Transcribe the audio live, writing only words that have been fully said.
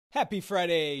Happy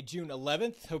Friday, June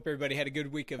 11th. Hope everybody had a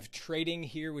good week of trading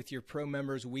here with your Pro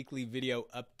Members weekly video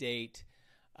update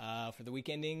for the week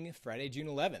ending Friday, June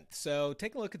 11th. So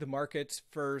take a look at the markets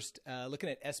first, looking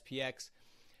at SPX,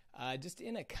 just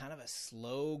in a kind of a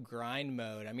slow grind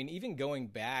mode. I mean, even going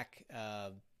back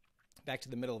to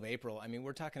the middle of April, I mean,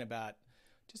 we're talking about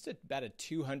just about a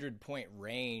 200-point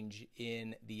range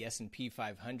in the S&P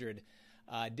 500.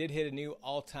 Did hit a new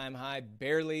all-time high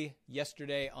barely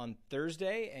yesterday on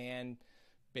Thursday, and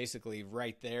basically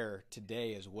right there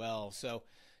today as well. So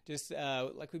just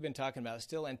like we've been talking about,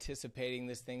 still anticipating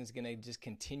this thing's going to just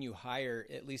continue higher,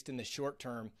 at least in the short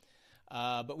term.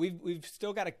 But we've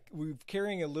still got we're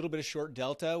carrying a little bit of short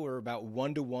delta. We're about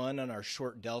 1-to-1 on our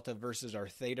short delta versus our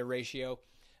theta ratio.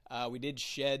 We did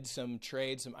shed some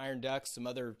trades, some iron ducks, some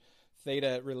other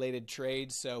theta-related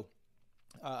trades. So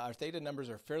our theta numbers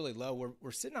are fairly low.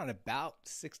 We're sitting on about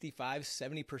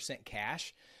 65-70%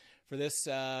 cash for this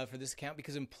account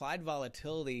because implied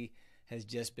volatility has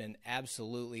just been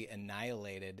absolutely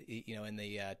annihilated. You know, in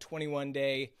the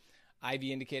 21-day IV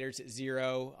indicator, it's at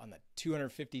 0. On the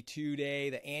 252-day,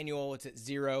 the annual, it's at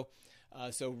 0.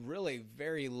 So really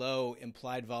very low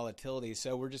implied volatility.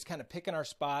 So we're just kind of picking our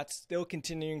spots, still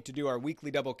continuing to do our weekly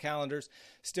double calendars,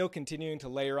 still continuing to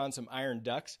layer on some iron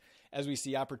ducks as we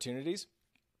see opportunities.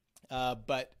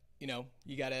 But you know,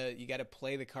 you gotta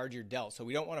play the cards you're dealt. So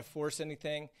we don't want to force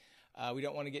anything. We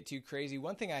don't want to get too crazy.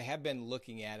 One thing I have been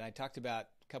looking at, and I talked about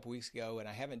a couple weeks ago, and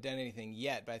I haven't done anything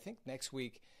yet, but I think next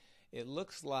week it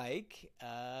looks like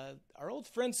our old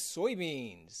friends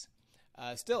soybeans.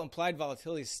 Still implied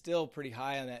volatility is still pretty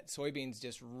high on that. Soybeans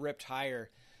just ripped higher,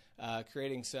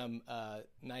 creating some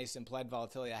nice implied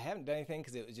volatility. I haven't done anything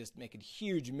because it was just making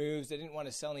huge moves. I didn't want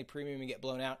to sell any premium and get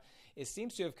blown out. It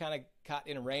seems to have kind of caught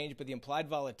in a range, but the implied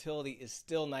volatility is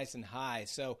still nice and high.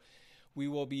 So we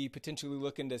will be potentially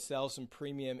looking to sell some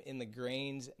premium in the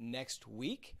grains next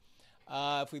week.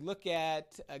 If we look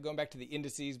at going back to the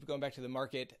indices, going back to the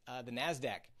market, the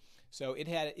NASDAQ. So it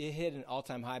hit an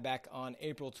all-time high back on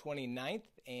April 29th,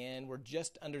 and we're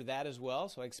just under that as well.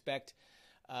 So I expect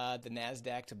the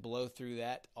NASDAQ to blow through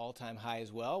that all-time high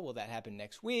as well. Will that happen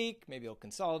next week? Maybe it'll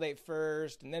consolidate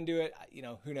first and then do it. You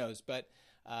know, who knows? But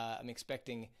I'm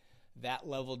expecting that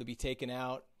level to be taken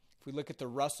out. If we look at the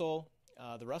Russell's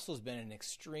been in an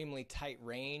extremely tight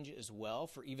range as well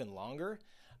for even longer,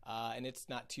 and it's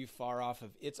not too far off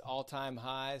of its all-time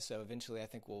high. So eventually, I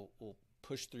think we'll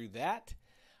push through that.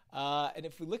 And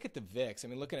if we look at the VIX, I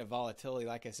mean, looking at volatility,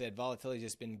 like I said, volatility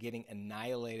has just been getting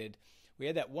annihilated. We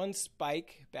had that one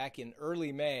spike back in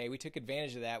early May. We took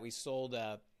advantage of that. We sold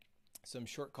some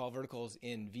short call verticals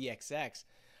in VXX,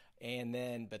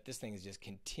 but this thing has just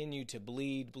continued to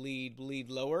bleed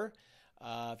lower.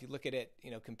 If you look at it,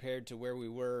 you know, compared to where we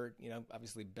were, you know,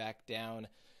 obviously back down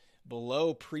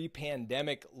below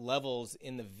pre-pandemic levels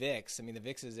in the VIX. I mean, the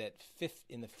VIX is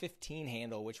in the 15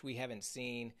 handle, which we haven't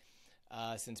seen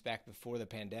since back before the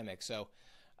pandemic. So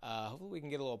hopefully we can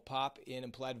get a little pop in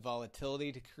implied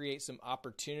volatility to create some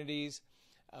opportunities.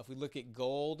 If we look at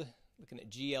gold, looking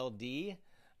at GLD,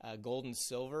 gold and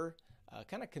silver,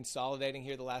 kind of consolidating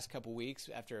here the last couple weeks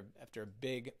after a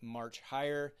big March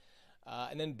higher.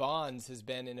 And then bonds has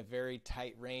been in a very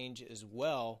tight range as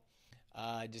well,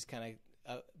 just kind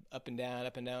of up and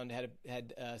down.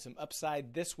 Had some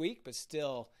upside this week, but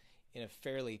still in a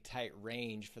fairly tight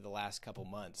range for the last couple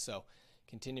months. So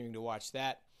continuing to watch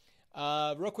that.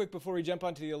 Real quick before we jump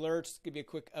onto the alerts, give you a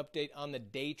quick update on the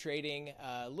day trading.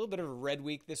 A little bit of a red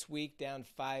week this week, down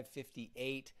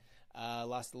 558.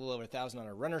 Lost a little over 1,000 on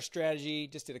a runner strategy.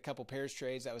 Just did a couple pairs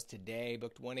trades. That was today.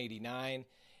 Booked 189.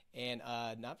 And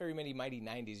not very many mighty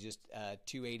 90s, just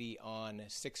 280 on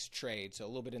 6 trades. So a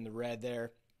little bit in the red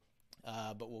there.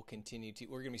 But we'll continue to.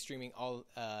 We're going to be streaming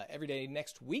every day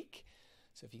next week.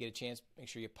 So if you get a chance, make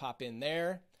sure you pop in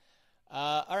there.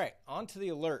 All right, on to the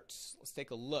alerts. Let's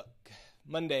take a look.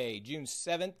 Monday, June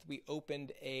 7th, we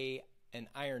opened an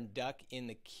iron duck in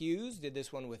the Qs. Did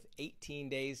this one with 18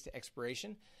 days to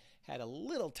expiration. Had a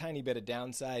little tiny bit of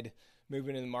downside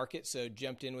movement in the market, so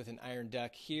jumped in with an iron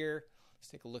duck here. Let's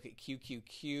take a look at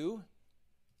QQQ.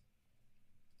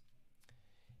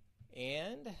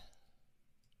 And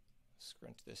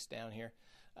scrunch this down here.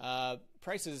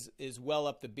 Price is well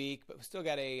up the beak, but we still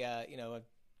got a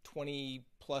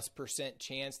 20+%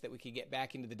 chance that we could get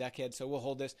back into the duck head. So we'll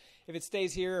hold this. If it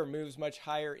stays here or moves much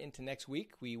higher into next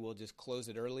week, we will just close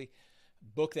it early,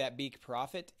 book that beak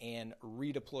profit, and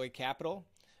redeploy capital.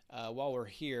 While we're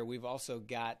here, we've also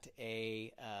got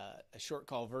a short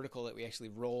call vertical that we actually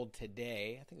rolled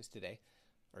today. I think it was today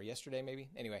or yesterday maybe.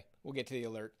 Anyway, we'll get to the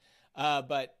alert.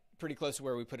 But pretty close to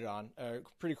where we put it on,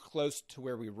 pretty close to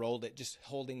where we rolled it, just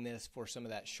holding this for some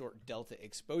of that short delta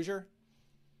exposure.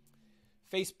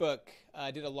 Facebook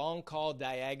did a long call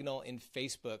diagonal in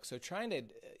Facebook. So trying to,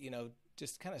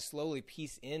 just kind of slowly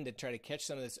piece in to try to catch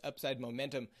some of this upside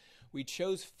momentum. We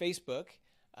chose Facebook,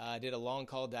 did a long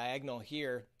call diagonal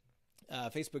here.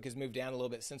 Facebook has moved down a little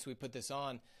bit since we put this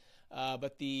on.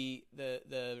 But the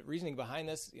reasoning behind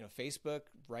this, Facebook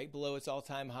right below its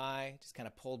all-time high, just kind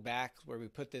of pulled back where we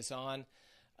put this on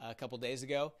a couple days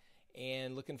ago,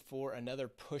 and looking for another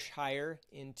push higher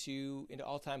into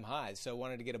all-time highs. So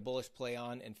wanted to get a bullish play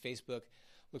on, and Facebook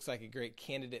looks like a great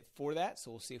candidate for that. So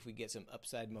we'll see if we get some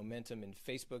upside momentum in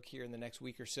Facebook here in the next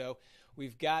week or so. We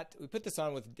put this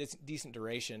on with decent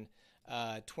duration,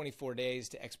 24 days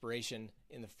to expiration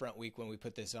in the front week when we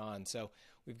put this on. So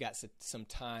we've got some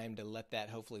time to let that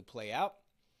hopefully play out.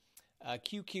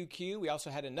 QQQ, we also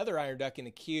had another iron duck in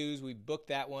the Qs. We booked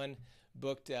that one,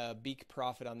 booked beak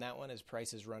profit on that one as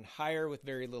prices run higher with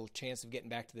very little chance of getting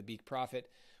back to the beak profit.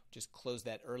 Just closed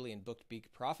that early and booked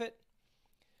beak profit.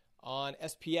 On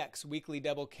SPX, weekly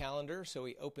double calendar, so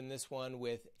we opened this one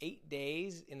with 8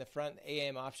 days in the front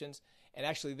AM options, and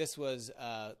actually this was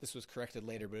corrected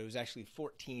later, but it was actually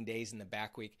 14 days in the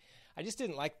back week. I just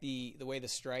didn't like the way the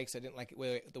strikes. I didn't like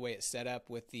the way it set up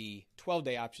with the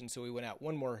 12-day option, so we went out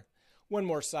one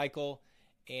more cycle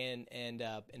and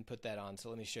put that on. So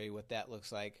let me show you what that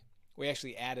looks like. We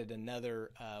actually added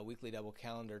another weekly double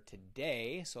calendar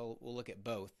today, so we'll look at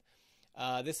both.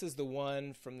 This is the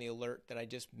one from the alert that I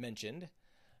just mentioned,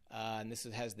 and this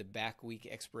has the back week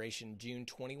expiration June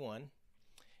 21,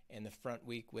 and the front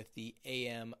week with the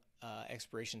AM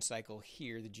expiration cycle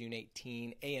here, the June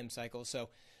 18 AM cycle. So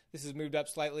this has moved up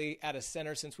slightly out of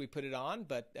center since we put it on,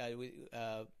 but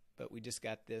we just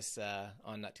got this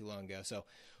on not too long ago. So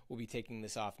we'll be taking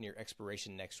this off near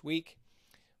expiration next week.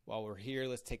 While we're here,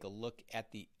 let's take a look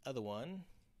at the other one.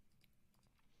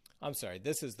 I'm sorry,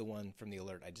 this is the one from the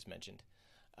alert I just mentioned.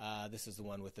 This is the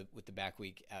one with the back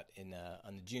week out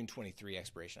on the June 23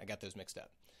 expiration. I got those mixed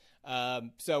up.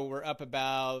 So we're up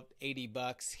about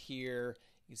 $80 here.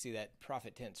 You can see that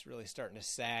profit tent's really starting to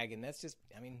sag, and that's just,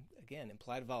 again,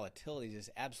 implied volatility is just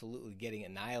absolutely getting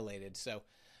annihilated. So,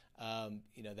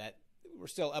 that we're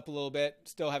still up a little bit,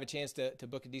 still have a chance to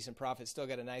book a decent profit, still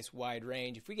got a nice wide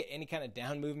range. If we get any kind of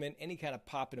down movement, any kind of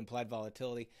pop in implied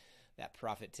volatility, that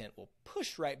profit tent will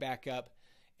push right back up,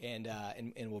 and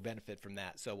we'll benefit from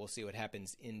that. So we'll see what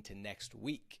happens into next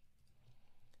week.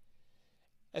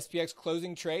 SPX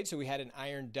closing trade. So we had an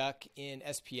iron duck in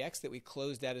SPX that we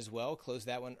closed out as well. Closed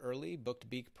that one early, booked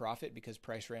beak profit because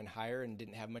price ran higher and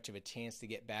didn't have much of a chance to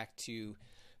get back to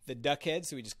the duck head.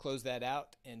 So we just closed that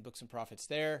out and booked some profits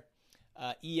there.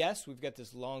 ES, we've got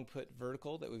this long put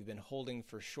vertical that we've been holding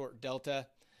for short delta.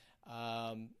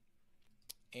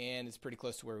 And it's pretty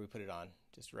close to where we put it on,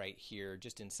 just right here,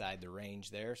 just inside the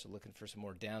range there. So looking for some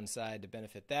more downside to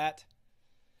benefit that.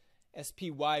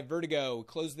 SPY Vertigo, we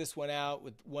closed this one out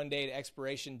with 1 day to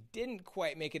expiration. Didn't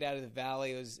quite make it out of the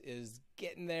valley. It is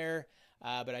getting there,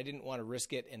 but I didn't want to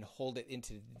risk it and hold it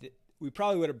into we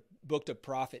probably would have booked a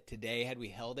profit today had we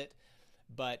held it.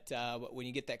 But when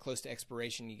you get that close to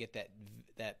expiration, you get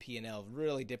that P&L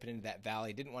really dipping into that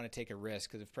valley. Didn't want to take a risk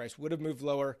because if price would have moved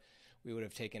lower, we would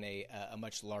have taken a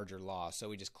much larger loss. So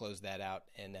we just closed that out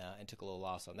and took a little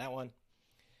loss on that one.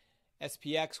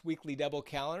 SPX weekly double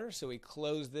calendar. So we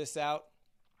closed this out.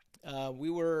 We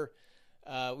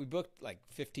booked like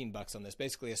 $15 on this,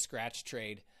 basically a scratch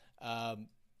trade.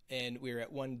 And we were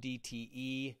at 1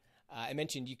 DTE. I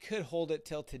mentioned you could hold it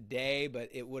till today, but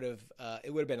it would have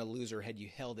been a loser had you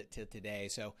held it till today.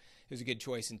 So it was a good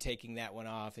choice in taking that one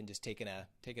off and just taking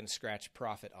a scratch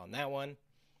profit on that one.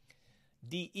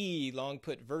 DE, long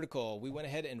put vertical. We went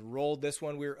ahead and rolled this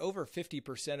one. We were over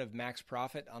 50% of max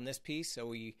profit on this piece. So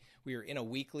we were in a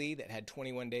weekly that had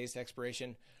 21 days to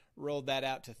expiration. Rolled that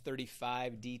out to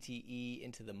 35 DTE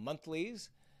into the monthlies.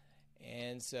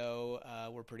 And so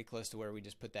we're pretty close to where we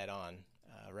just put that on,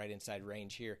 right inside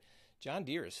range here. John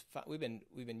Deere is fun. We've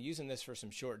been using this for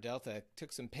some short delta.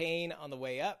 Took some pain on the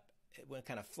way up. It went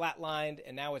kind of flatlined,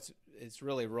 and now it's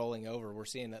really rolling over. We're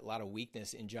seeing a lot of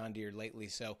weakness in John Deere lately.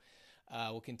 So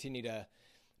we'll continue to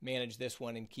manage this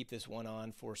one and keep this one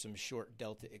on for some short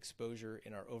delta exposure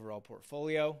in our overall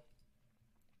portfolio.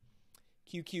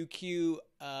 QQQ,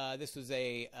 this was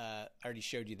I already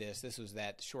showed you this. This was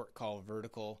that short call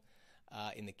vertical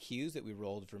in the Qs that we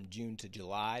rolled from June to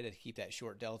July to keep that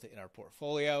short delta in our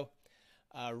portfolio.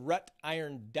 Rut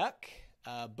Iron Duck,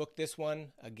 booked this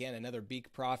one. Again, another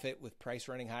beak profit with price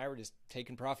running higher. We're just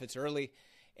taking profits early,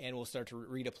 and we'll start to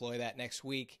redeploy that next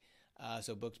week.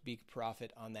 So booked beak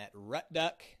profit on that Rut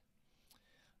Duck.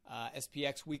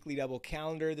 SPX weekly double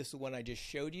calendar. This is the one I just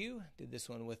showed you. Did this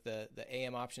one with the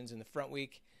AM options in the front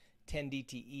week, 10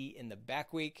 DTE in the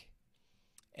back week.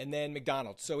 And then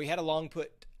McDonald's. So we had a long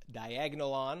put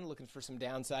diagonal on, looking for some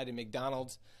downside in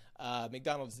McDonald's.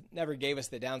 McDonald's never gave us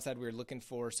the downside we were looking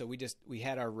for, so we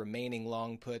had our remaining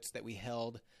long puts that we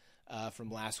held from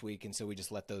last week, and so we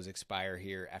just let those expire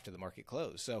here after the market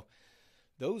closed. So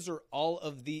those are all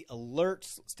of the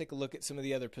alerts. Let's take a look at some of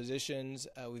the other positions.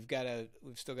 We've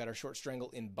still got our short strangle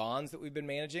in bonds that we've been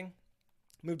managing.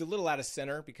 Moved a little out of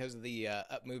center because of the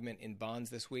up movement in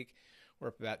bonds this week. We're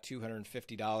up about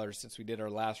 $250 since we did our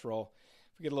last roll.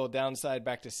 If we get a little downside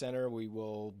back to center, we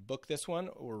will book this one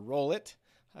or roll it.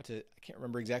 I can't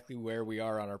remember exactly where we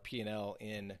are on our P&L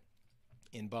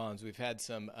in bonds. We've had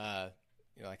some,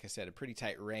 like I said, a pretty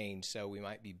tight range, so we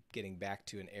might be getting back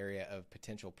to an area of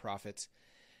potential profits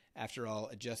after all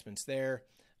adjustments there.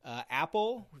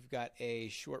 Apple, we've got a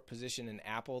short position in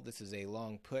Apple. This is a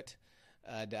long put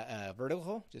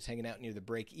vertical, just hanging out near the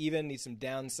break even. Need some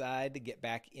downside to get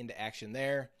back into action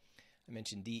there. I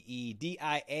mentioned DE.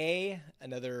 DIA,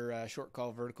 another short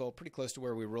call vertical, pretty close to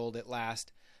where we rolled it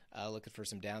last. Looking for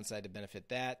some downside to benefit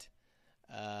that.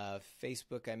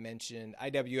 Facebook, I mentioned.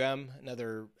 IWM,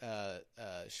 another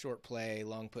short play,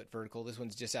 long put vertical. This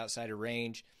one's just outside of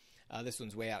range. This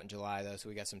one's way out in July, though, so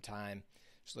we got some time.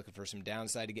 Just looking for some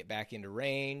downside to get back into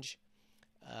range.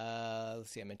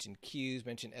 Let's see, I mentioned Qs,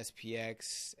 mentioned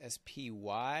SPX,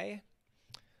 SPY.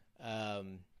 I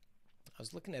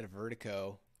was looking at a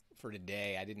Vertico for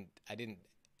today. I didn't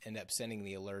end up sending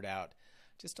the alert out.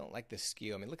 Just don't like the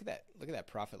skew. I mean, look at that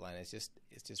profit line. It's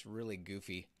just really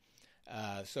goofy.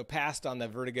 So passed on the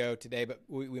Vertigo today, but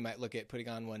we might look at putting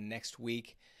on one next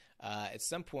week. At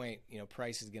some point,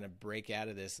 price is going to break out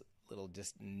of this little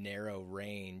just narrow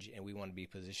range, and we want to be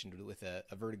positioned with a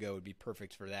Vertigo would be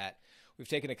perfect for that. We've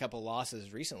taken a couple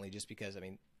losses recently just because,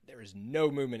 there is no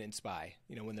movement in SPY.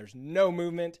 When there's no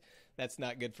movement, that's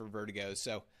not good for Vertigos.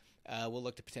 So we'll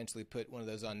look to potentially put one of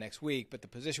those on next week. But the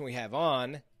position we have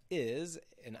on is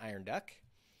an Iron Duck.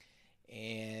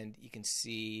 And you can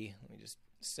see, let me just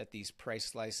set these price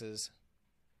slices.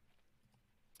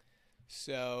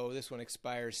 So this one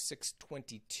expires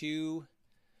 6/22.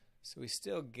 So we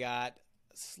still got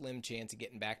a slim chance of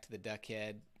getting back to the duck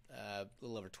head, a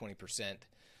little over 20%.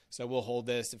 So we'll hold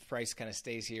this. If price kind of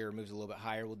stays here or moves a little bit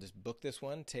higher, we'll just book this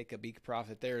one, take a big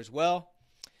profit there as well.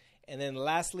 And then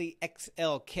lastly,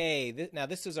 XLK. Now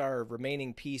this is our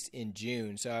remaining piece in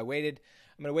June. So I'm going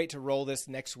to wait to roll this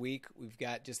next week. We've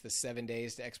got just the 7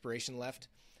 days to expiration left.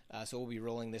 So we'll be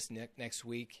rolling this next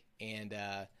week and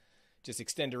just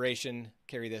extend duration,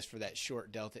 carry this for that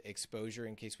short delta exposure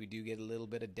in case we do get a little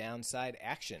bit of downside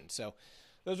action. So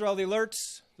those are all the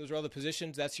alerts. Those are all the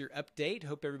positions. That's your update.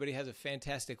 Hope everybody has a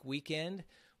fantastic weekend.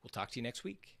 We'll talk to you next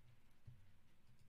week.